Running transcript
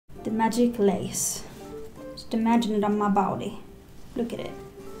The magic lace. Just imagine it on my body. Look at it.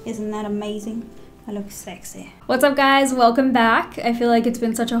 Isn't that amazing? I look sexy. What's up guys, welcome back. I feel like it's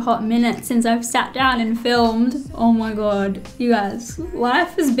been such a hot minute since I've sat down and filmed. Oh my god, you guys,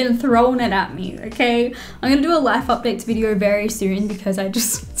 life has been throwing it at me, okay? I'm gonna do a life updates video very soon because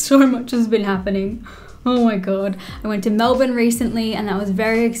so much has been happening. Oh my god. I went to Melbourne recently and that was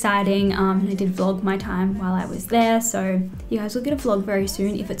very exciting. I did vlog my time while I was there, so you guys will get a vlog very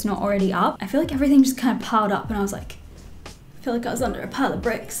soon if it's not already up. I feel like everything just kind of piled up and I was like, I feel like I was under a pile of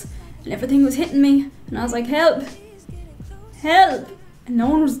bricks. And everything was hitting me, and I was like, help, help, and no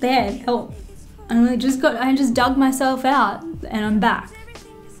one was there to help. And I just dug myself out, and I'm back.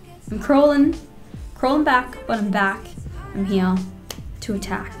 I'm crawling back, but I'm back. I'm here to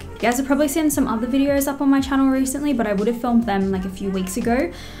attack. You guys have probably seen some other videos up on my channel recently, but I would have filmed them like a few weeks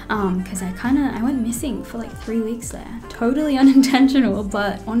ago, because I went missing for like 3 weeks there. Totally unintentional,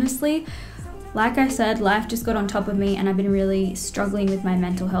 but honestly, like I said, life just got on top of me and I've been really struggling with my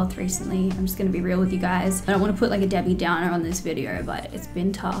mental health recently. I'm just gonna be real with you guys. I don't want to put like a Debbie Downer on this video, but it's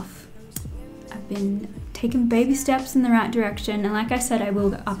been tough. I've been taking baby steps in the right direction, and like I said, I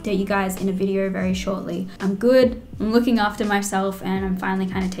will update you guys in a video very shortly. I'm good, I'm looking after myself, and I'm finally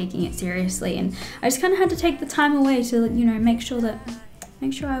kind of taking it seriously, and I just kind of had to take the time away to, you know, make sure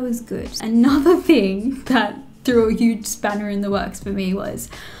I was good. Another thing that threw a huge spanner in the works for me was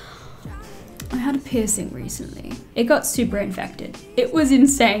I had a piercing recently. It got super infected. It was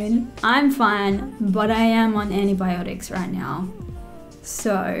insane. I'm fine, but I am on antibiotics right now.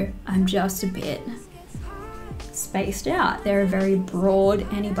 So I'm just a bit spaced out. They're a very broad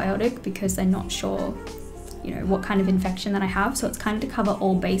antibiotic because they're not sure, you know, what kind of infection that I have. So it's kind of to cover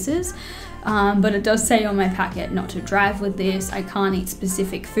all bases. But it does say on my packet not to drive with this. I can't eat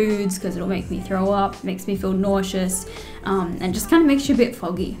specific foods because it'll make me throw up, makes me feel nauseous, and just kind of makes you a bit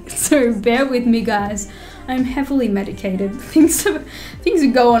foggy. So bear with me guys, I'm heavily medicated. Things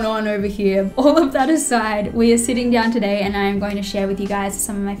are going on over here. All of that aside, we are sitting down today and I am going to share with you guys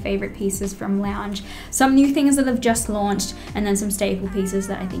some of my favorite pieces from Lounge, some new things that have just launched, and then some staple pieces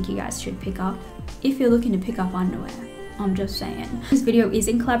that I think you guys should pick up if you're looking to pick up underwear. I'm just saying. This video is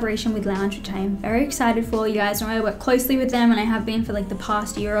in collaboration with Lounge, which I am very excited for. You guys know I work closely with them and I have been for like the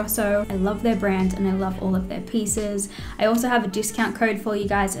past year or so. I love their brand and I love all of their pieces. I also have a discount code for you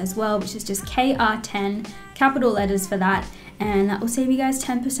guys as well, which is just KR10, capital letters for that. And that will save you guys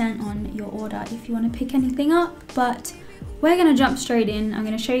 10% on your order if you want to pick anything up. But we're gonna jump straight in. I'm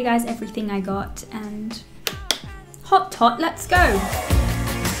gonna show you guys everything I got, and hot tot, let's go.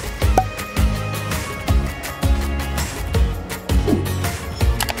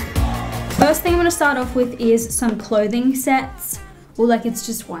 First thing I'm gonna start off with is some clothing sets. Well, like it's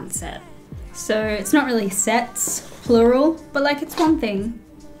just one set. So it's not really sets, plural, but like it's one thing.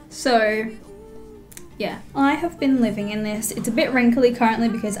 So yeah, I have been living in this. It's a bit wrinkly currently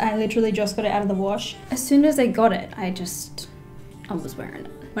because I literally just got it out of the wash. As soon as I got it, I was wearing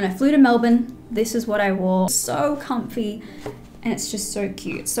it. When I flew to Melbourne, this is what I wore. So comfy and it's just so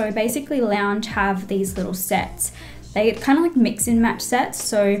cute. So basically Lounge have these little sets. They kind of like mix and match sets.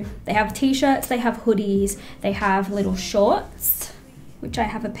 So they have t-shirts, they have hoodies, they have little shorts, which I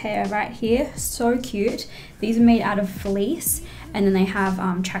have a pair right here. So cute. These are made out of fleece, and then they have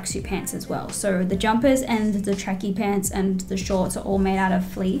tracksuit pants as well. So the jumpers and the tracky pants and the shorts are all made out of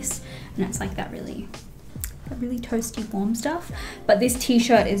fleece, and it's like that really toasty warm stuff. But this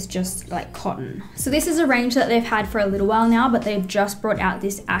t-shirt is just like cotton. So this is a range that they've had for a little while now, but they've just brought out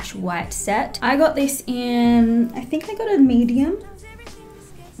this ash white set. I got this in, I think I got a medium.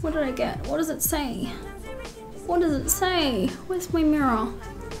 What did I get? What does it say? What does it say? Where's my mirror?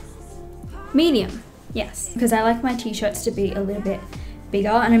 Medium, yes. Because I like my t-shirts to be a little bit bigger,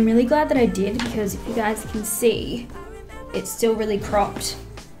 and I'm really glad that I did, because if you guys can see, it's still really cropped.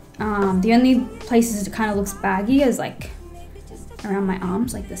 The only places it kind of looks baggy is like around my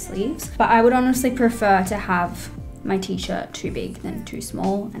arms, like the sleeves. But I would honestly prefer to have my t-shirt too big than too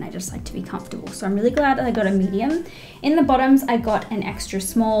small, and I just like to be comfortable. So I'm really glad that I got a medium. In the bottoms, I got an extra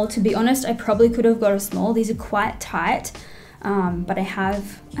small. To be honest, I probably could have got a small. These are quite tight, but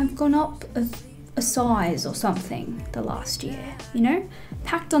I've gone up a size or something the last year, you know?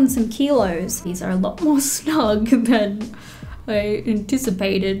 Packed on some kilos. These are a lot more snug than I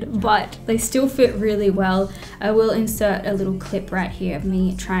anticipated, but they still fit really well. I will insert a little clip right here of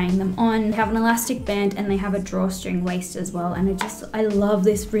me trying them on. They have an elastic band and they have a drawstring waist as well, and I love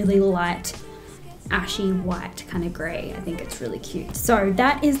this really light ashy white kind of gray. I think it's really cute. So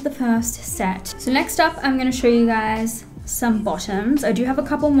that is the first set. So next up, I'm going to show you guys some bottoms. I do have a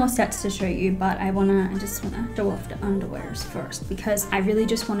couple more sets to show you, but I just wanna show off the underwears first because I really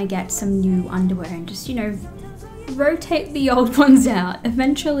just wanna get some new underwear and just, you know, rotate the old ones out.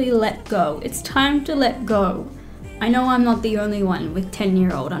 Eventually let go. It's time to let go. I know I'm not the only one with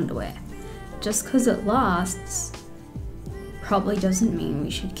 10-year-old underwear. Just because it lasts probably doesn't mean we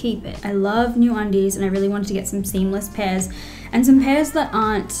should keep it. I love new undies and I really wanted to get some seamless pairs and some pairs that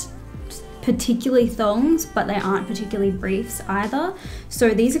aren't particularly thongs, but they aren't particularly briefs either.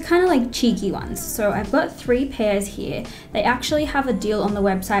 So these are kind of like cheeky ones. So I've got 3 pairs here. They actually have a deal on the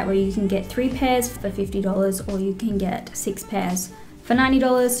website where you can get 3 pairs for $50 or you can get 6 pairs for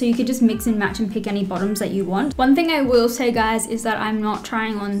 $90, so you could just mix and match and pick any bottoms that you want. One thing I will say, guys, is that I'm not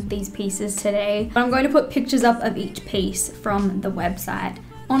trying on these pieces today, but I'm going to put pictures up of each piece from the website.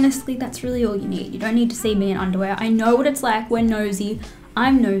 Honestly, that's really all you need. You don't need to see me in underwear. I know what it's like. We're nosy.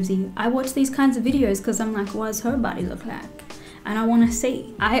 I'm nosy. I watch these kinds of videos because I'm like, what does her body look like? And I want to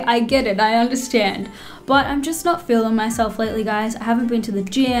see. I get it, I understand. But I'm just not feeling myself lately, guys. I haven't been to the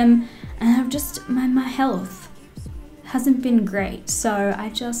gym and I've just, my health hasn't been great. So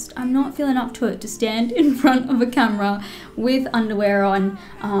I'm not feeling up to it to stand in front of a camera with underwear on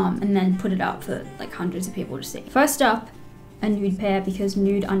and then put it up for like hundreds of people to see. First up, a nude pair, because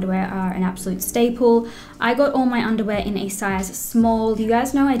nude underwear are an absolute staple. I got all my underwear in a size small. You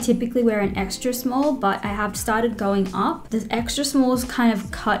guys know I typically wear an extra small, but I have started going up. The extra smalls kind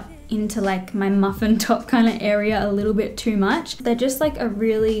of cut into like my muffin top kind of area a little bit too much. They're just like a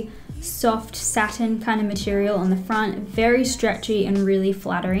really soft satin kind of material on the front, very stretchy and really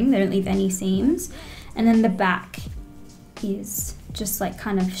flattering. They don't leave any seams. And then the back is just like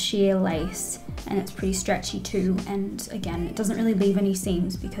kind of sheer lace and it's pretty stretchy too, and again it doesn't really leave any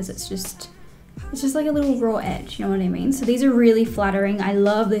seams because it's just like a little raw edge, you know what I mean? So these are really flattering. I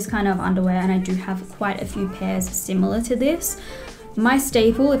love this kind of underwear and I do have quite a few pairs similar to this. My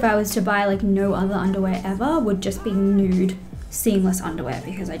staple, if I was to buy like no other underwear ever, would just be nude seamless underwear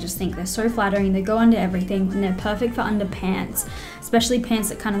because I just think they're so flattering. They go under everything and they're perfect for under pants, especially pants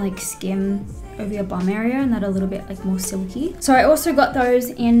that kind of like skim over your bum area and that are a little bit like more silky. So I also got those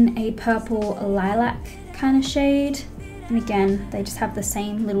in a purple lilac kind of shade, and again they just have the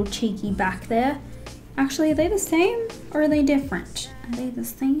same little cheeky back there. Actually, are they the same or are they different? Are they the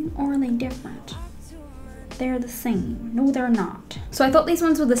same or are they different? They're the same. No, they're not. So I thought these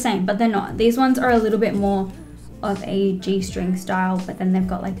ones were the same, but they're not. These ones are a little bit more of a G-string style, but then they've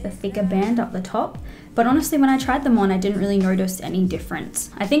got like the thicker band up the top. But honestly, when I tried them on, I didn't really notice any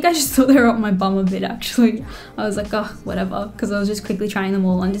difference. I think I just thought they were up my bum a bit, actually. I was like, oh, whatever, because I was just quickly trying them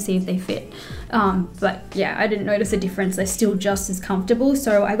all on to see if they fit. But yeah, I didn't notice a difference. They're still just as comfortable.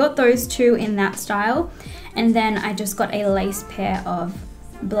 So I got those 2 in that style. And then I just got a lace pair of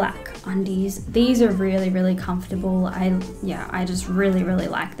black undies. These are really, really comfortable. I just really, really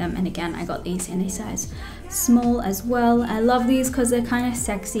like them. And again, I got these in a size small as well. I love these because they're kind of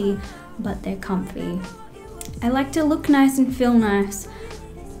sexy, but they're comfy. I like to look nice and feel nice,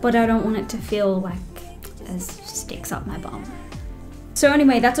 but I don't want it to feel like there's sticks up my bum. So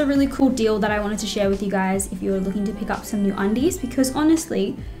anyway, that's a really cool deal that I wanted to share with you guys if you're looking to pick up some new undies, because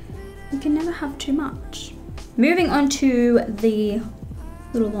honestly, you can never have too much. Moving on to the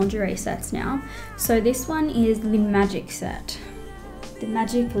little lingerie sets now. So this one is the magic set, the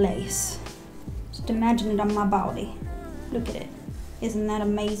magic lace. Just imagine it on my body. Look at it. Isn't that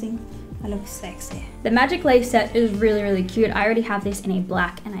amazing? I look sexy. The magic lace set is really, really cute. I already have this in a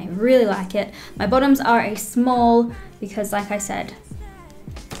black and I really like it. My bottoms are a small because, like I said,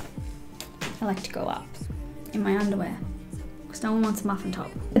 I like to go up in my underwear because no one wants a muffin top.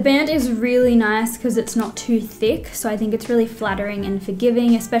 The band is really nice because it's not too thick, so I think it's really flattering and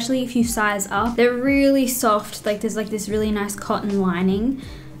forgiving, especially if you size up. They're really soft, like there's like this really nice cotton lining.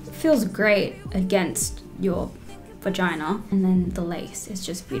 It feels great against your vagina, and then the lace is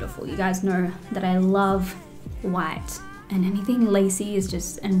just beautiful. You guys know that I love white, and anything lacy is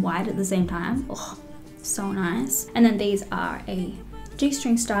just, and white at the same time, oh, so nice. And then these are a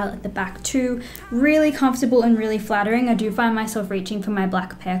G-string style at the back too. Really comfortable and really flattering. I do find myself reaching for my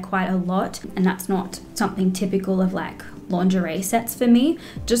black pair quite a lot, and that's not something typical of like lingerie sets for me,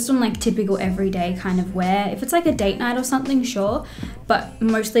 just on like typical everyday kind of wear. If it's like a date night or something, sure, but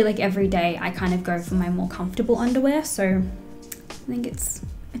mostly like every day I kind of go for my more comfortable underwear, so I think it's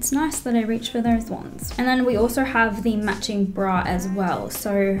nice that I reach for those ones. And then we also have the matching bra as well.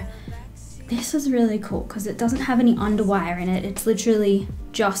 So this is really cool because it doesn't have any underwire in it. It's literally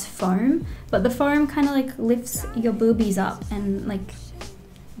just foam, but the foam kind of like lifts your boobies up, and like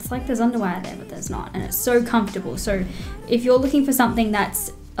it's like there's underwire there, but there's not, and it's so comfortable. So if you're looking for something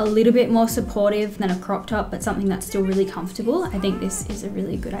that's a little bit more supportive than a crop top, but something that's still really comfortable, I think this is a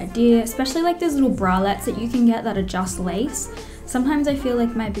really good idea, especially like those little bralettes that you can get that are just lace. Sometimes I feel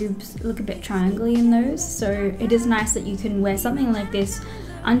like my boobs look a bit triangle-y in those, so it is nice that you can wear something like this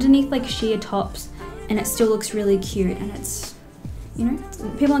underneath like sheer tops and it still looks really cute, and it's, you know,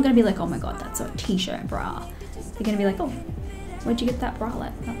 people aren't gonna be like, oh my god, that's a t-shirt bra. They're gonna be like, oh, where'd you get that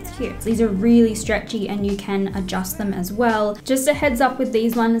bralette? That's cute. These are really stretchy and you can adjust them as well. Just a heads up with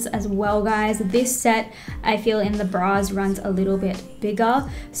these ones as well, guys. This set, I feel in the bras runs a little bit bigger.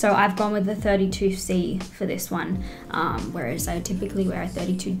 So I've gone with the 32C for this one, whereas I typically wear a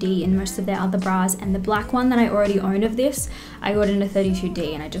 32D in most of their other bras. And the black one that I already own of this, I got in a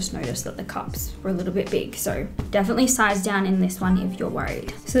 32D and I just noticed that the cups were a little bit big. So definitely size down in this one if you're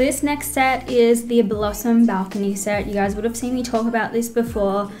worried. So this next set is the Blossom Balcony set. You guys would have seen me talk about this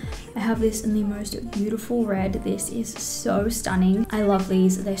before. I have this in the most beautiful red. This is so stunning. I love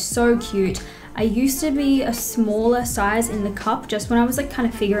these. They're so cute. I used to be a smaller size in the cup just when I was like kind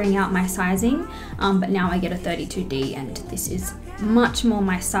of figuring out my sizing, but now I get a 32D and this is much more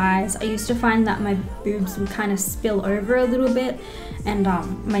my size. I used to find that my boobs would kind of spill over a little bit and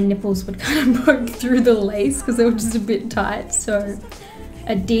my nipples would kind of poke through the lace because they were just a bit tight. So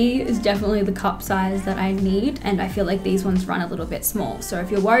a D is definitely the cup size that I need, and I feel like these ones run a little bit small. So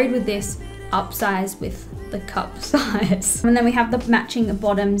if you're worried with this, upsize with the cup size. And then we have the matching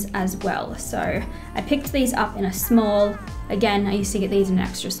bottoms as well. So I picked these up in a small. Again, I used to get these in an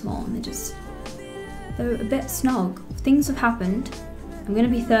extra small and they're a bit snog. Things have happened. I'm gonna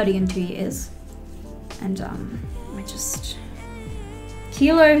be 30 in 2 years. And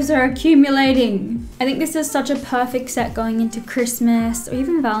kilos are accumulating. I think this is such a perfect set going into Christmas or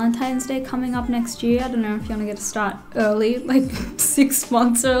even Valentine's Day coming up next year. I don't know if you want to get a start early, like 6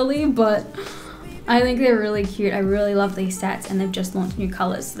 months early, but I think they're really cute. I really love these sets and they've just launched new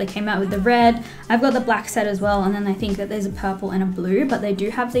colors. So they came out with the red. I've got the black set as well, and then I think that there's a purple and a blue, but they do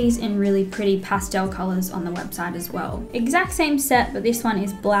have these in really pretty pastel colors on the website as well. Exact same set, but this one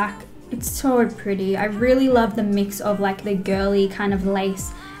is black. It's so pretty. I really love the mix of like the girly kind of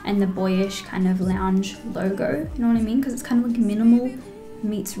lace and the boyish kind of lounge logo. You know what I mean? Because it's kind of like minimal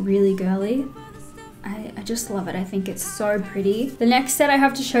meets really girly. I just love it. I think it's so pretty. The next set I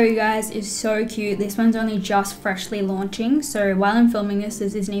have to show you guys is so cute. This one's only just freshly launching. So while I'm filming this,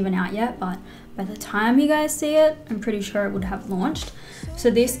 this isn't even out yet, but by the time you guys see it, I'm pretty sure it would have launched.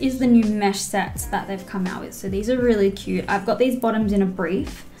 So this is the new mesh sets that they've come out with. So these are really cute. I've got these bottoms in a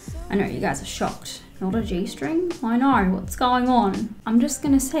brief. I know you guys are shocked. Not a G-string? I know, what's going on? I'm just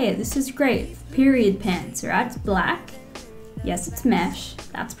gonna say it, this is great. Period pants, right? It's black. Yes, it's mesh.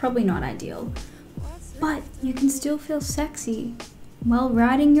 That's probably not ideal. But you can still feel sexy while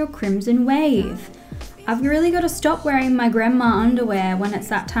riding your crimson wave. I've really got to stop wearing my grandma underwear when it's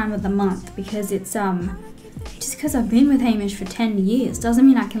that time of the month because it's just because I've been with Hamish for 10 years doesn't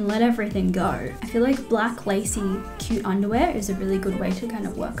mean I can let everything go. I feel like black lacy cute underwear is a really good way to kind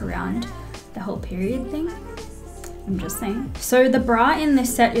of work around the whole period thing. I'm just saying. So the bra in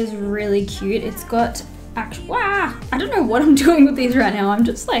this set is really cute. It's got I don't know what I'm doing with these right now. I'm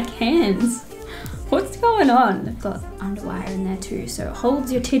just like hands. What's going on? It's got underwire in there too, so it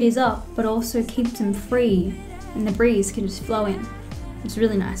holds your titties up but also keeps them free and the breeze can just flow in. It's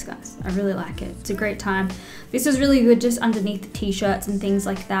really nice, guys. I really like it. It's a great time. This is really good just underneath the t-shirts and things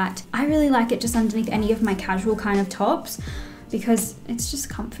like that. I really like it just underneath any of my casual kind of tops because it's just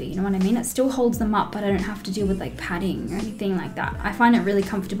comfy, you know what I mean? It still holds them up, but I don't have to deal with like padding or anything like that. I find it really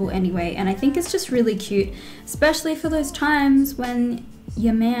comfortable anyway, and I think it's just really cute, especially for those times when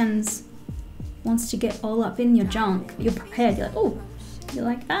your man's wants to get all up in your junk. You're prepared. You're like, oh, you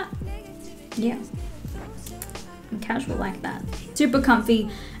like that? Yeah. I'm casual like that. Super comfy,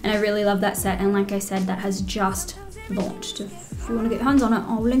 and I really love that set. And like I said, that has just launched. If you want to get your hands on it,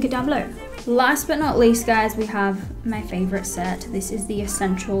 I'll link it down below. Last but not least, guys, we have my favorite set. This is the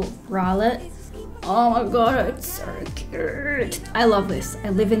Essential Bralet. Oh my god, it's so cute. I love this. I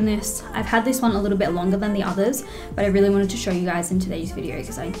live in this. I've had this one a little bit longer than the others, but I really wanted to show you guys in today's video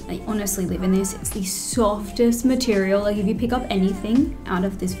because I honestly live in this. It's the softest material. Like if you pick up anything out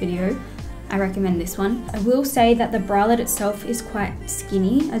of this video, I recommend this one. I will say that the bralette itself is quite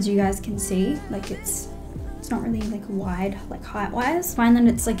skinny, as you guys can see. Like it's not really like wide, like height wise. I find that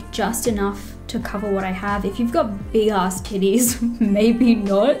it's like just enough to cover what I have. If you've got big ass titties, maybe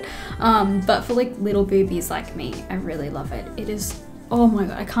not. But for like little boobies like me, I really love it. It is, oh my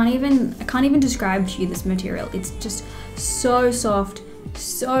god, I can't even describe to you this material. It's just so soft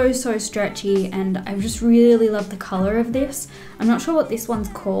so stretchy, and I just really love the color of this. I'm not sure what this one's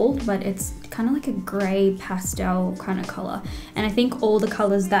called, but it's kind of like a gray pastel kind of color, and I think all the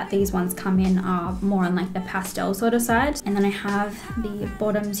colors that these ones come in are more on like the pastel sort of side. And then I have the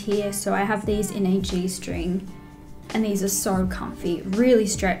bottoms here, so I have these in a G-string, and these are so comfy, really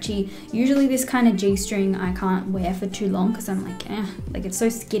stretchy. Usually this kind of G-string I can't wear for too long because I'm like, like it's so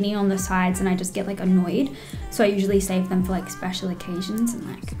skinny on the sides and I just get like annoyed. So I usually save them for like special occasions and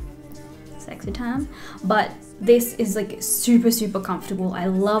like sexy time. But this is like super comfortable. I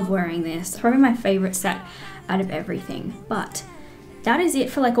love wearing this. It's probably my favorite set out of everything. But that is it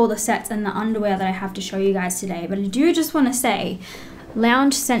for like all the sets and the underwear that I have to show you guys today. But I do just want to say,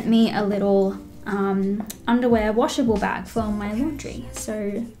 Lounge sent me a little underwear washable bag for my laundry,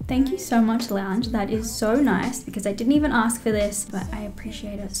 so thank you so much, Lounge. That is so nice because I didn't even ask for this, but I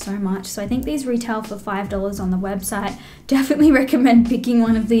appreciate it so much. So I think these retail for $5 on the website. Definitely recommend picking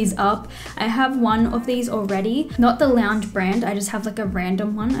one of these up. I have one of these already, not the Lounge brand. I just have like a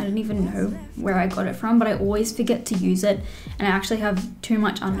random one. I don't even know where I got it from, but I always forget to use it, and I actually have too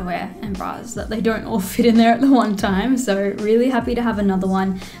much underwear and bras that they don't all fit in there at the one time. So really happy to have another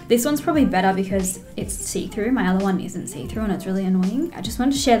one. This one's probably better because it's see-through. My other one isn't see-through and it's really annoying. I just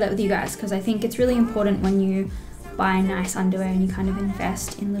wanted to share that with you guys because I think it's really important when you buy nice underwear and you kind of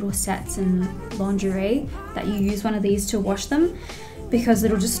invest in little sets and lingerie that you use one of these to wash them, because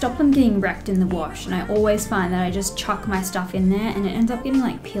it'll just stop them getting wrecked in the wash. And I always find that I just chuck my stuff in there and it ends up getting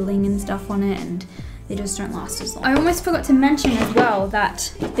like peeling and stuff on it, and they just don't last as long. I almost forgot to mention as well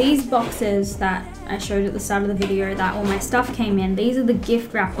that these boxes that I showed at the start of the video that all my stuff came in, these are the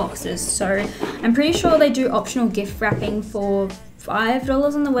gift wrap boxes. So I'm pretty sure they do optional gift wrapping for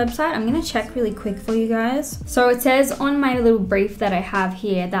 $5 on the website. I'm gonna check really quick for you guys. So it says on my little brief that I have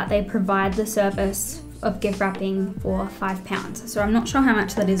here that they provide the service of gift wrapping for £5. So I'm not sure how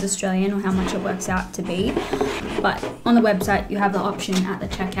much that is Australian or how much it works out to be, but on the website you have the option at the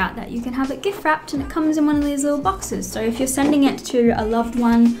checkout that you can have it gift wrapped, and it comes in one of these little boxes. So if you're sending it to a loved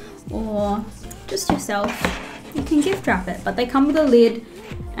one or just yourself, you can gift wrap it. But they come with a lid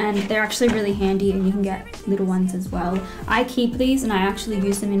and they're actually really handy, and you can get little ones as well. I keep these and I actually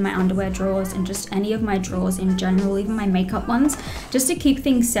use them in my underwear drawers and just any of my drawers in general, even my makeup ones, just to keep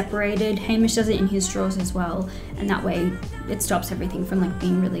things separated. Hamish does it in his drawers as well, and that way it stops everything from like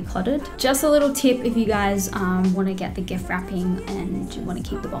being really cluttered. Just a little tip if you guys want to get the gift wrapping and you want to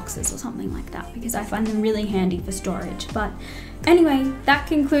keep the boxes or something like that, because I find them really handy for storage. But anyway, that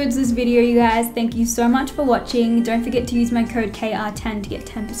concludes this video, you guys. Thank you so much for watching. Don't forget to use my code KR10 to get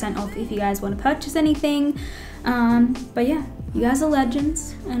 10% off if you guys want to purchase anything. But yeah, you guys are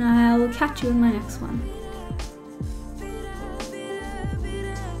legends, and I'll catch you in my next one.